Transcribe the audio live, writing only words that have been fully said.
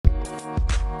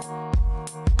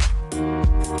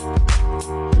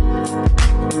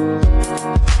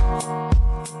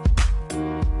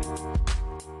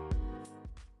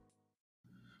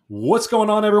What's going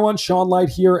on, everyone? Sean Light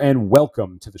here, and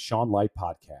welcome to the Sean Light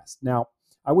Podcast. Now,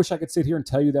 I wish I could sit here and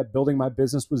tell you that building my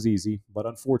business was easy, but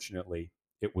unfortunately,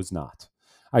 it was not.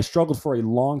 I struggled for a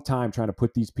long time trying to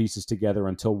put these pieces together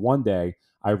until one day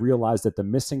I realized that the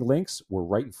missing links were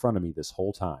right in front of me this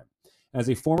whole time. As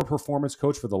a former performance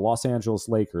coach for the Los Angeles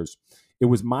Lakers, it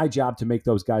was my job to make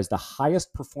those guys the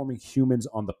highest performing humans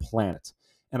on the planet.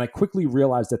 And I quickly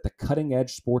realized that the cutting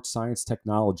edge sports science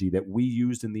technology that we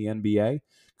used in the NBA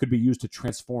could be used to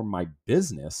transform my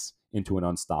business into an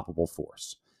unstoppable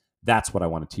force. That's what I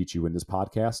want to teach you in this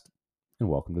podcast, and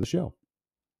welcome to the show.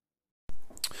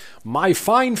 My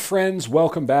fine friends,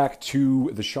 welcome back to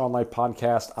the Sean Light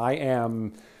Podcast. I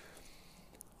am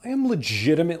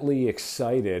legitimately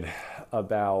excited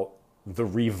about the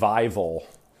revival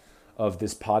of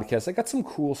this podcast. I got some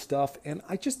cool stuff, and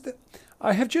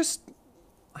I have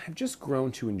just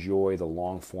grown to enjoy the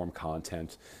long form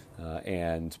content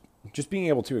and just being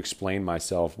able to explain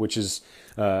myself, which is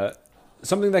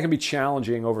something that can be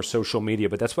challenging over social media,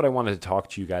 but that's what I wanted to talk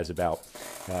to you guys about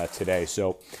today.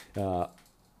 So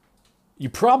you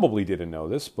probably didn't know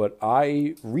this, but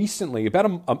I recently,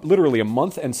 literally a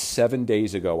month and 7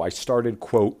 days ago, I started,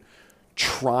 quote,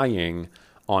 trying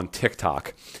on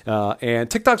TikTok. And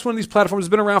TikTok's one of these platforms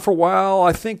that's been around for a while.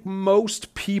 I think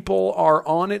most people are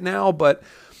on it now, but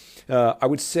I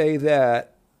would say that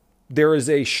there is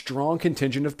a strong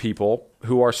contingent of people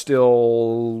who are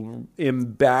still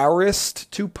embarrassed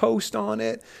to post on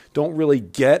it, don't really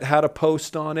get how to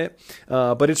post on it.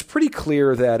 But it's pretty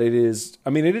clear that it is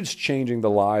changing the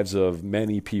lives of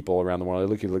many people around the world. I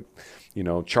look at,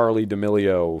 Charli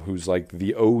D'Amelio, who's like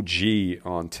the OG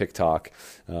on TikTok,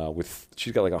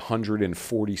 she's got like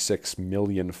 146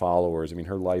 million followers. I mean,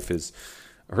 her life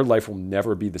will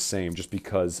never be the same just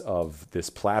because of this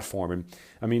platform. And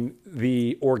I mean,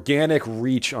 the organic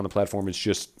reach on the platform is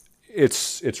just,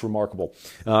 it's remarkable.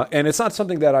 And it's not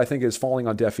something that I think is falling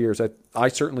on deaf ears. I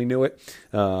certainly knew it.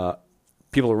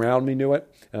 People around me knew it.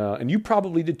 And you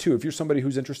probably did too. If you're somebody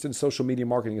who's interested in social media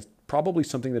marketing, it's probably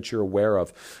something that you're aware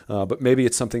of. But maybe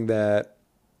it's something that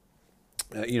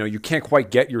you can't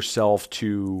quite get yourself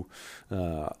to,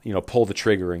 pull the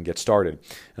trigger and get started.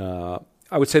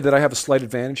 I would say that I have a slight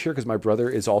advantage here because my brother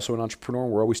is also an entrepreneur.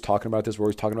 We're always talking about this. We're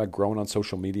always talking about growing on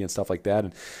social media and stuff like that.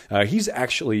 And he's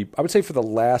actually, I would say for the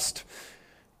last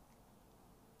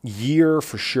year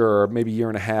for sure, maybe year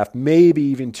and a half, maybe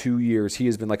even 2 years, he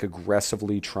has been like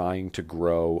aggressively trying to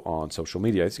grow on social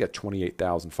media. He's got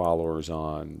 28,000 followers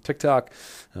on TikTok,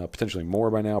 potentially more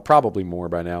by now, probably more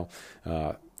by now.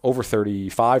 Over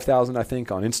 35,000, I think,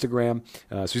 on Instagram.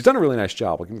 So he's done a really nice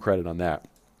job. I'll give him credit on that.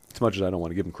 As much as I don't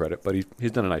want to give him credit, but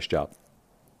he's done a nice job.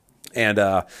 And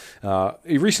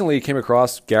he recently came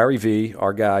across Gary V,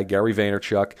 our guy, Gary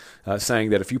Vaynerchuk,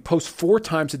 saying that if you post 4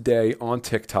 times a day on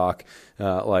TikTok,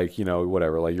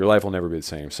 whatever, like your life will never be the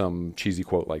same. Some cheesy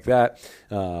quote like that.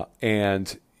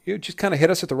 And it just kind of hit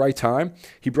us at the right time.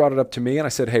 He brought it up to me, and I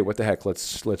said, hey, what the heck,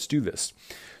 let's do this.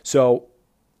 So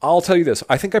I'll tell you this.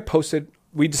 I think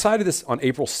we decided this on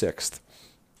April 6th.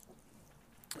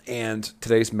 And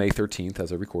today's May 13th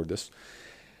as I record this.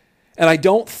 And I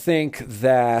don't think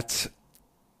that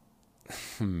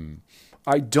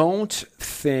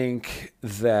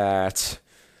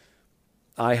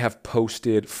I have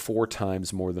posted 4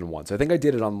 times more than once. I think I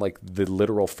did it on like the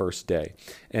literal first day.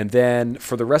 And then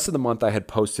for the rest of the month, I had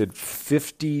posted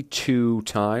 52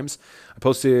 times.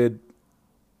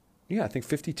 I think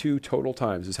 52 total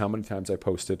times is how many times I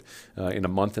posted in a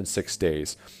month and 6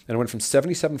 days. And I went from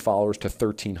 77 followers to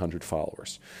 1,300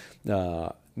 followers.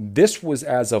 This was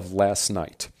as of last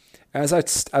night. As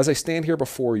I stand here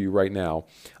before you right now,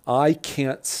 I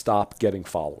can't stop getting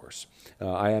followers.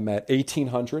 I am at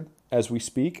 1,800 as we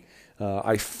speak.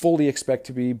 I fully expect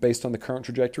to be, based on the current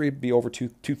trajectory, be over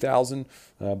 2,000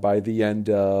 by the end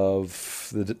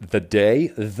of the day.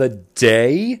 The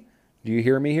day. Do you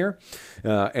hear me here?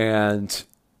 And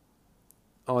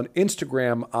on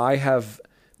Instagram, I have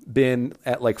been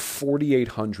at like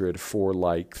 4,800 for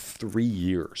like 3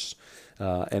 years.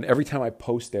 And every time I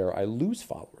post there, I lose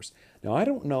followers. Now, I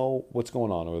don't know what's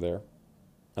going on over there.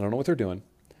 I don't know what they're doing.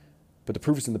 But the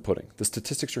proof is in the pudding. The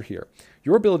statistics are here.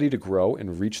 Your ability to grow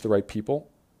and reach the right people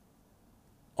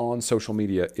on social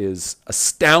media is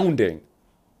astounding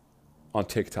on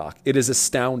TikTok. It is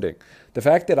astounding. The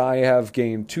fact that I have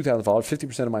gained 2,000 followers,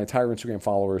 50% of my entire Instagram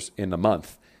followers in a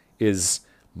month, is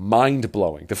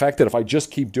mind-blowing. The fact that if I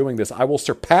just keep doing this, I will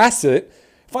surpass it.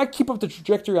 If I keep up the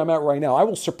trajectory I'm at right now, I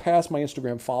will surpass my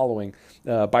Instagram following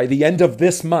by the end of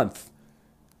this month.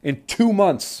 in 2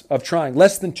 months of trying,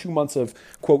 less than 2 months of,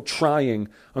 quote, trying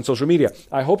on social media.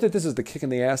 I hope that this is the kick in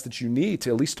the ass that you need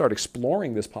to at least start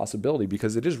exploring this possibility,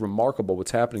 because it is remarkable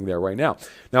what's happening there right now.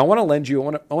 Now, I want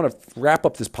to wrap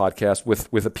up this podcast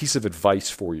with a piece of advice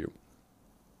for you.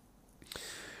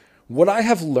 What I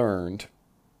have learned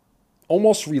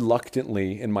almost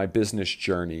reluctantly in my business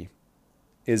journey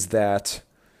is that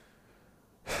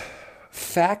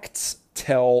facts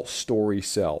tell, stories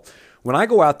sell. When I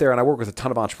go out there and I work with a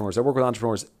ton of entrepreneurs, I work with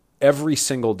entrepreneurs every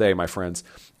single day, my friends.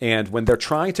 And when they're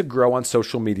trying to grow on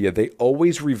social media, they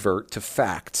always revert to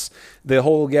facts. The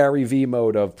whole Gary Vee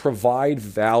mode of provide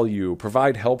value,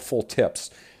 provide helpful tips.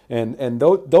 And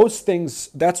those things,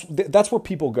 that's where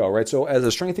people go, right? So as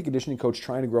a strength and conditioning coach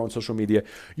trying to grow on social media,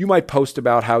 you might post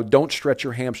about how don't stretch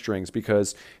your hamstrings,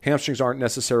 because hamstrings aren't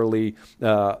necessarily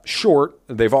short.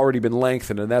 They've already been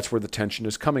lengthened, and that's where the tension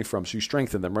is coming from. So you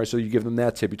strengthen them, right? So you give them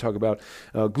that tip. You talk about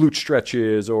glute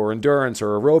stretches or endurance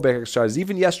or aerobic exercises.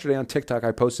 Even yesterday on TikTok,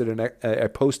 I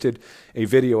posted a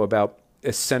video about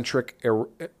eccentric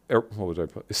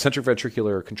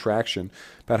ventricular contraction,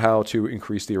 about how to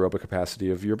increase the aerobic capacity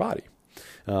of your body.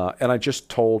 And I just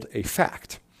told a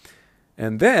fact.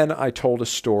 And then I told a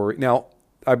story. Now,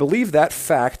 I believe that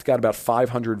fact got about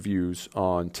 500 views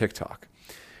on TikTok.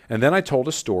 And then I told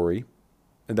a story,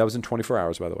 and that was in 24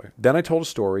 hours, by the way. Then I told a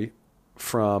story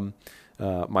from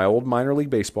my old minor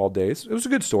league baseball days. It was a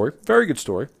good story, very good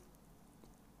story.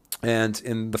 And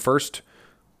in the first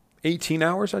 18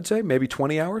 hours, I'd say, maybe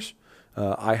 20 hours,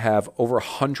 I have over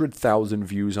 100,000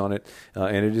 views on it,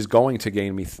 and it is going to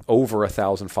gain me over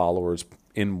 1,000 followers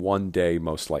in one day,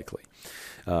 most likely.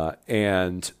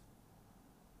 And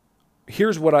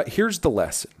here's the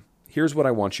lesson. Here's what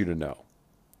I want you to know.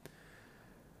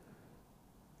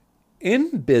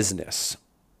 In business,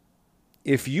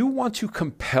 if you want to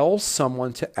compel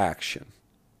someone to action,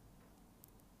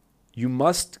 you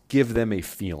must give them a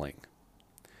feeling.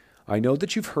 I know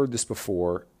that you've heard this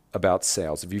before about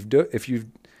sales. If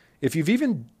you've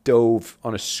even dove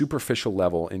on a superficial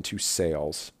level into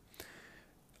sales,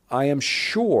 I am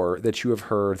sure that you have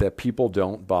heard that people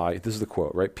don't buy, this is the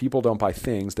quote, right? People don't buy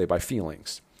things, they buy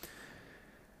feelings.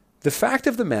 The fact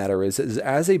of the matter is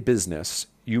as a business,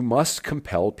 you must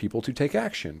compel people to take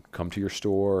action. Come to your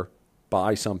store,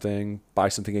 buy something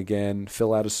again,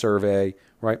 fill out a survey,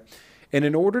 right? And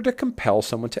in order to compel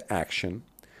someone to action,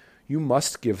 you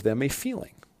must give them a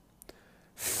feeling.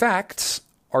 Facts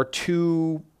are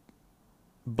too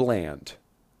bland.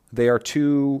 They are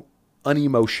too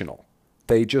unemotional.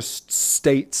 They just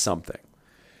state something.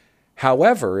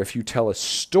 However, if you tell a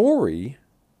story,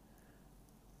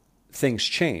 things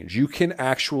change. You can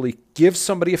actually give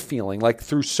somebody a feeling, like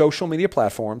through social media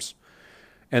platforms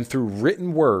and through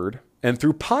written word and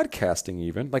through podcasting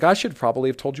even. Like I should probably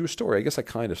have told you a story. I guess I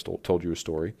kind of told you a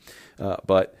story.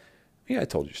 But yeah, I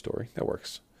told you a story. That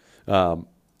works.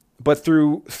 But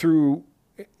through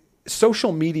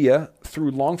social media,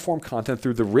 through long-form content,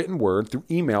 through the written word, through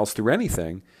emails, through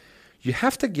anything, you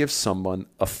have to give someone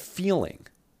a feeling.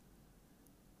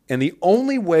 And the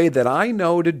only way that I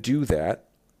know to do that,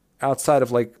 outside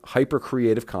of like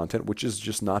hyper-creative content, which is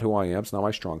just not who I am, it's not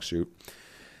my strong suit,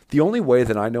 the only way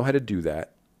that I know how to do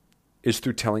that is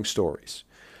through telling stories.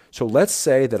 So let's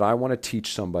say that I want to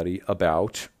teach somebody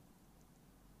about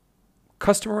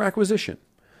customer acquisition.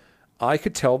 I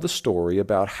could tell the story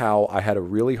about how I had a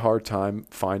really hard time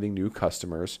finding new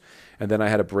customers, and then I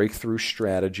had a breakthrough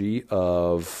strategy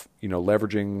of,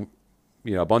 leveraging,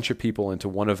 a bunch of people into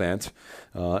one event,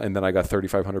 and then I got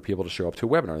 3,500 people to show up to a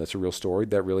webinar. That's a real story.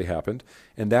 That really happened.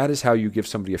 And that is how you give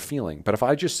somebody a feeling. But if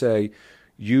I just say,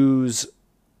 use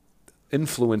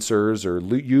influencers or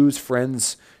use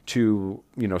friends to,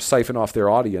 siphon off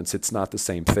their audience, it's not the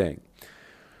same thing.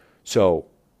 So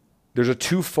there's a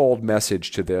twofold message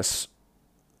to this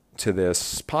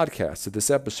podcast, to this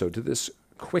episode, to this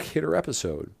quick hitter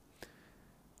episode.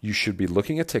 You should be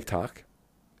looking at TikTok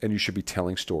and you should be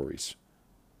telling stories.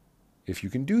 If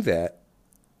you can do that,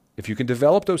 if you can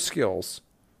develop those skills,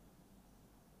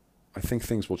 I think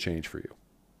things will change for you.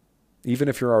 Even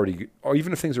if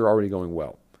things are already going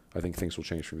well, I think things will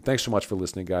change for you. Thanks so much for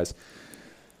listening, guys.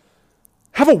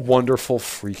 Have a wonderful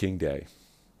freaking day.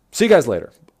 See you guys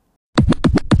later.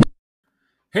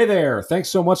 Hey there. Thanks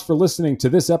so much for listening to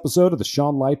this episode of the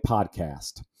Sean Light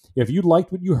Podcast. If you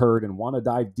liked what you heard and want to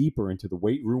dive deeper into the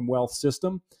Weight Room Wealth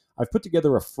system, I've put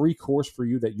together a free course for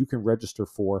you that you can register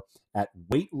for at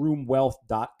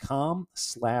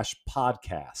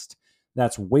weightroomwealth.com/podcast.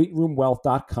 That's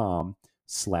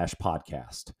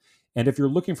weightroomwealth.com/podcast. And if you're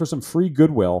looking for some free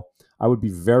goodwill, I would be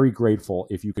very grateful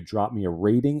if you could drop me a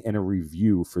rating and a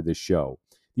review for this show.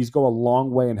 These go a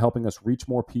long way in helping us reach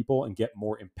more people and get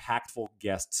more impactful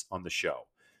guests on the show.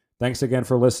 Thanks again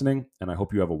for listening, and I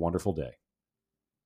hope you have a wonderful day.